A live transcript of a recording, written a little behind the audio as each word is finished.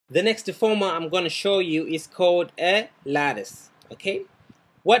The next deformer I'm going to show you is called a lattice. Okay,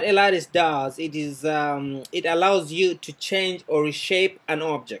 what a lattice does, it allows you to change or reshape an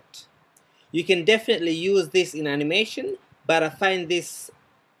object. You can definitely use this in animation, but I find this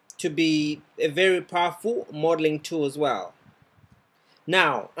to be a very powerful modeling tool as well.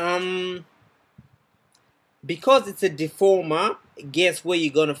 Now, because it's a deformer, guess where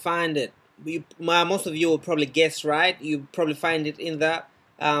you're gonna find it? Most of you will probably guess right. You probably find it in the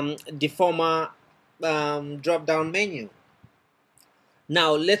deformer drop-down menu.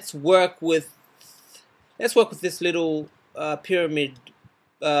 Now let's work with this little pyramid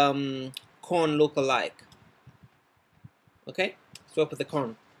cone look-alike. Okay, let's work with the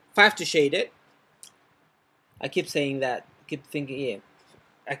cone. 5 to shade it. I keep saying that. I keep thinking, yeah.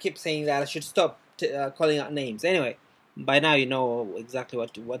 I keep saying that I should stop calling out names. Anyway, by now you know exactly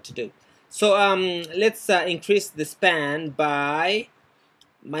what to do. So let's increase the span by,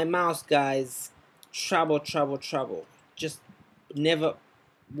 my mouse guys, trouble. Just never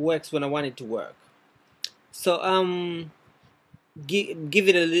works when I want it to work. So give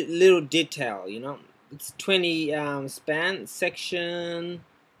it a little detail, you know. It's 20 span section.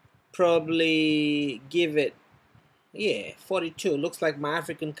 Probably give it, yeah, 42. Looks like my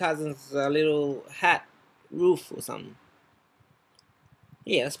African cousin's little hat roof or something.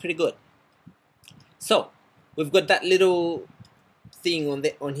 Yeah, that's pretty good. So we've got that little thing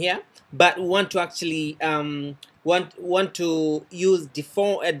on here, but we want to actually want to use a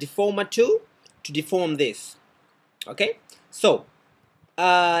deformer tool to deform this. Okay, so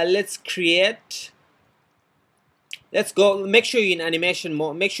let's go. Make sure you're in animation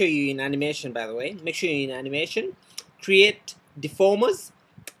mode. Make sure you're in animation, by the way. Make sure you're in animation. Create deformers.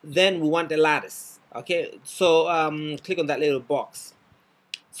 Then we want a lattice. Okay, so click on that little box.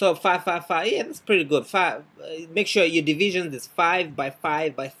 So 5, 5, 5. Yeah, that's pretty good. 5. Make sure your division is 5 by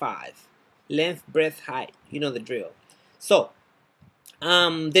 5 by 5. Length, breadth, height. You know the drill. So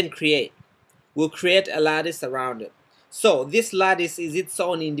then create. We'll create a lattice around it. So this lattice is its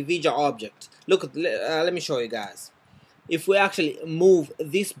own individual object. Look at. Let me show you guys. If we actually move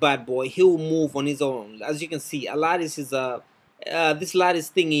this bad boy, he will move on his own. As you can see, a lattice is a this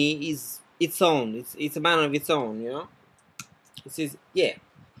lattice thingy is its own. It's a man of its own, you know. It says, yeah.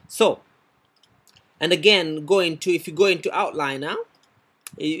 So, and again, if you go into outliner,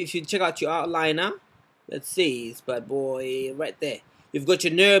 if you check out your outliner, let's see, it's bad boy right there. You've got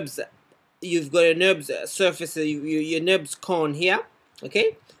your NURBS. You've got your NURBS surface. Your NURBS cone here.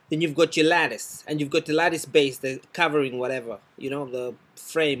 Okay. Then you've got your lattice, and you've got the lattice base, the covering, whatever, you know, the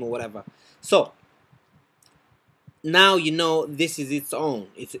frame or whatever. So now you know this is its own.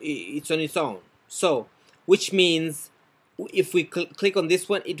 It's on its own. So which means if we click on this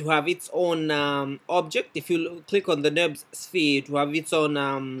one, it will have its own object. If you click on the NURBS sphere, it will have its own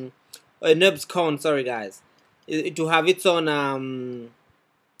NURBS cone. Sorry guys, it will have its own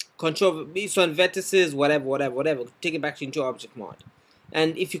control, its own vertices, whatever. Take it back into object mode.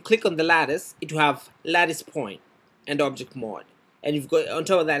 And if you click on the lattice, it will have lattice point and object mode. And you've got, on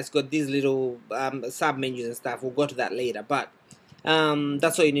top of that, it's got these little sub menus and stuff. We'll go to that later, but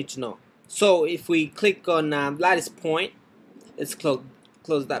that's all you need to know. So if we click on lattice point, let's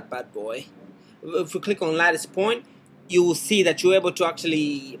close that bad boy. If we click on lattice point, you will see that you're able to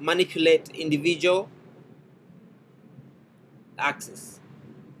actually manipulate individual axes.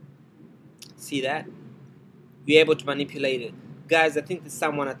 See that? You're able to manipulate it. Guys, I think there's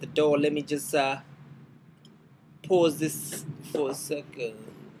someone at the door. Let me just pause this for a second.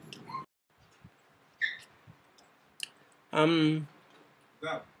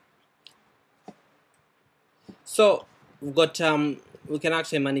 So we've got we can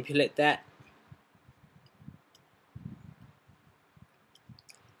actually manipulate that.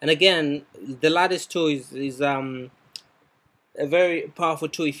 And again, the lattice tool is a very powerful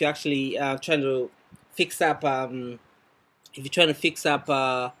tool if you're actually trying to fix up if you're trying to fix up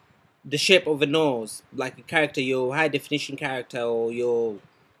the shape of a nose, like a character, your high definition character or your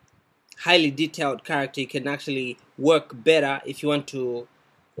highly detailed character, you can actually work better if you want to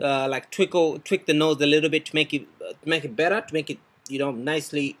like tweak the nose a little bit to make it better, to make it, you know,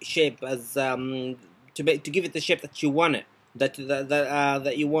 nicely shaped as to give it the shape that you want it,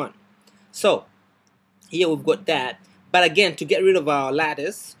 that you want. So here we've got that. But again, to get rid of our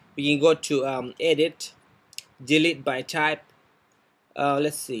lattice, we can go to edit, delete by type.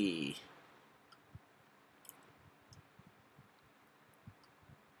 Let's see.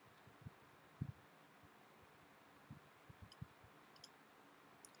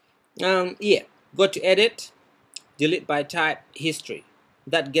 Yeah, go to edit, delete by type, history.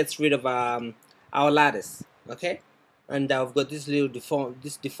 That gets rid of our lattice. Okay, and we've got this little deformed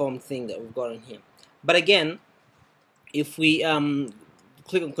thing that we've got on here. But again, if we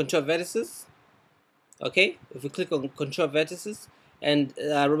click on control vertices, okay, if we click on control vertices and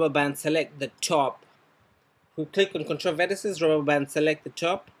rubber band select the top, we click on control vertices, rubber band select the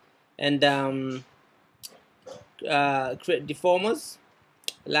top, and create deformers,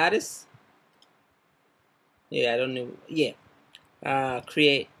 lattice. Yeah, I don't know. Yeah,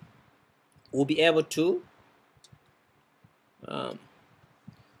 create. We'll be able to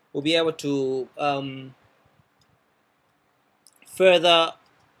further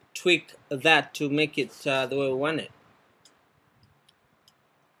tweak that to make it the way we want it.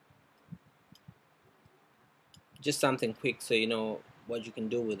 Just something quick so you know what you can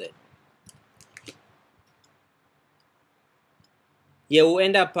do with it. Yeah, we'll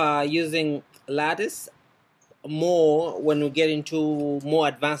end up using lattice more when we get into more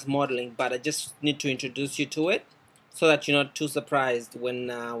advanced modeling, but I just need to introduce you to it so that you're not too surprised when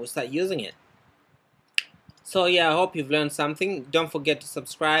we start using it. So yeah, I hope you've learned something. Don't forget to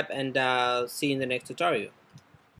subscribe, and see you in the next tutorial.